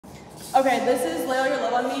Okay, this is Lay All Your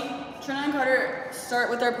Love on Me. Trina and Carter start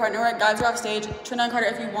with their partner. Right, guys are off stage. Trina and Carter,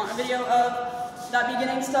 if you want a video of that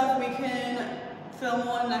beginning stuff, we can film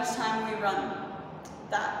one next time we run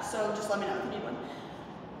that. So just let me know if you need one.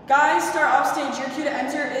 Guys start off stage. Your cue to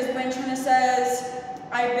enter is when Trina says,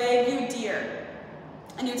 "I beg you, dear."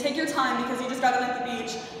 And you take your time because you just got in at the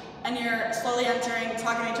beach and you're slowly entering,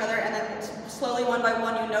 talking to each other, and then slowly one by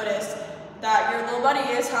one you notice that your little buddy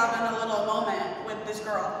is having a little moment with this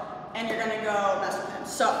girl and you're gonna go mess with him.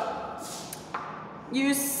 So,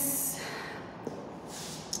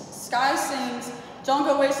 Sky sings, "Don't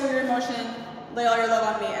go wasting your emotion, lay all your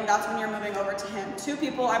love on me," and that's when you're moving over to him. Two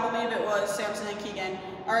people, I believe it was Samson and Keegan,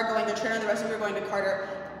 are going to Trina, the rest of you are going to Carter.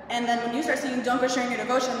 And then when you start singing, "Don't go sharing your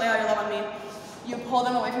devotion, lay all your love on me," you pull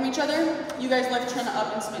them away from each other, you guys lift Trina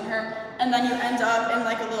up and spin her, and then you end up in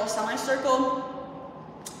like a little semicircle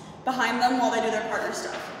behind them while they do their partner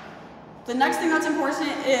stuff. The next thing that's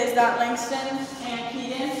important is that Langston and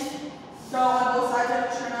Keegan go on both sides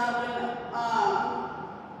of Trina when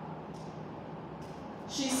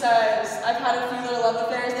she says, "I've had a few little love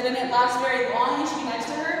affairs that didn't last very long. You should be next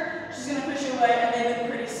to her. She's gonna push you away," and they've been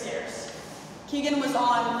pretty scarce. Keegan was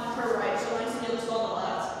on her right, so Langston, you'll just go on the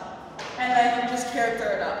left. And then just character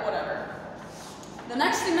it up, whatever. The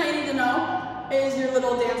next thing that you need to know is your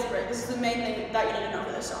little dance break. This is the main thing that you need to know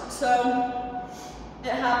for this song. So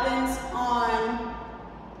it happens on,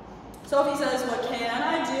 Sophie says, "What can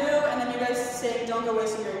I do?" And then you guys sing, "Don't go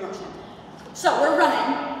wasting your emotion." So we're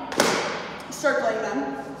running, circling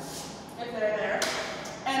them, if they're there.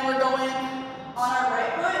 And we're going on our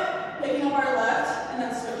right foot, picking up our left, and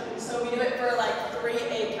then switching. So we do it for like 3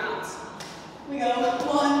 8 counts. We go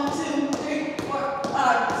 1, 2, 3, 4,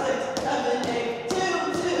 5, 6, 7, 8.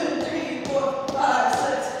 2, 2, 3, 4, 5,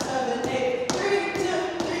 6, 7, 8. 3, 2,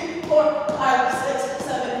 3, 4, 5, 6,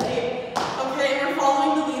 7, 8. Okay, we're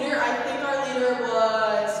following the leader. I think our leader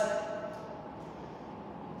was,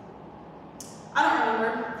 I don't remember.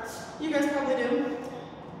 You guys probably do.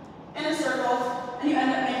 In a circle, and you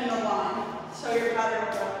end up making a line. So your pattern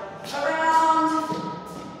will go around.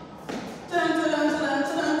 Dun, dun, dun, dun,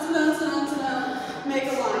 dun, dun, dun, dun, dun. Make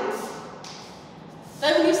a line.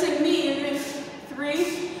 Then when you sing me, you're doing 3,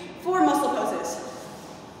 4 muscle poses.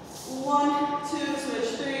 1, 2, switch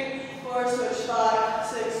 3, 4, switch 5,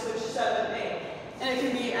 6, switch 7, 8. And it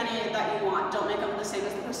can be any that you want. Don't make them the same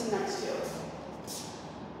as the person next to you.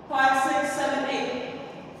 5, 6, 7, 8.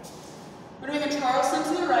 We're doing a Charleston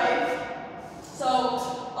to the right. So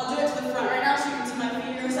I'll do it to the front right now so you can see my feet.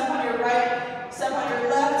 You're going to step on your right, step on your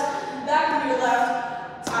left, back on your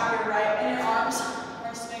left, tap your right, and your arms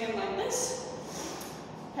are swinging like this.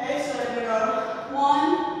 Okay, so we're going to go 1,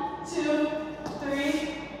 2, 3,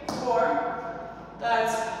 4.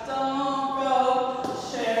 That's don't go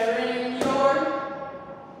sharing your.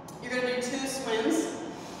 You're going to do 2 swings.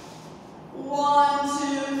 1,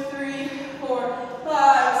 2, 3, 4,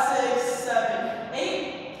 5, 6, 7, 8.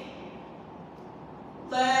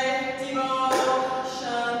 Lay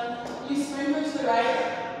devotion. You sprinkle to the right.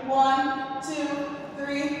 1, 2,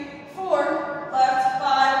 3, 4. Left.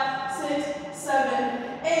 5, 6,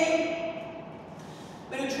 7, 8.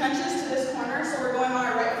 We do trenches to this corner, so we're going on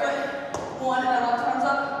our right foot. 1, and our left arm's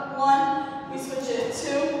up. 1. We switch it.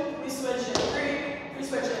 2. We switch it. 3. We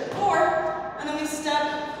switch it. 4. And then we step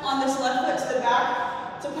on this left foot to the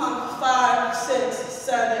back to pump 5, 6,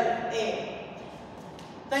 7, 8.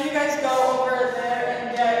 Then you guys go over there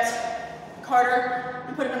and get Carter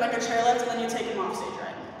and put him in like a chairlift, and then you take him off stage,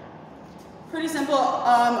 right? Pretty simple.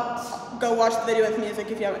 Go watch the video with music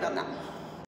if you haven't done that.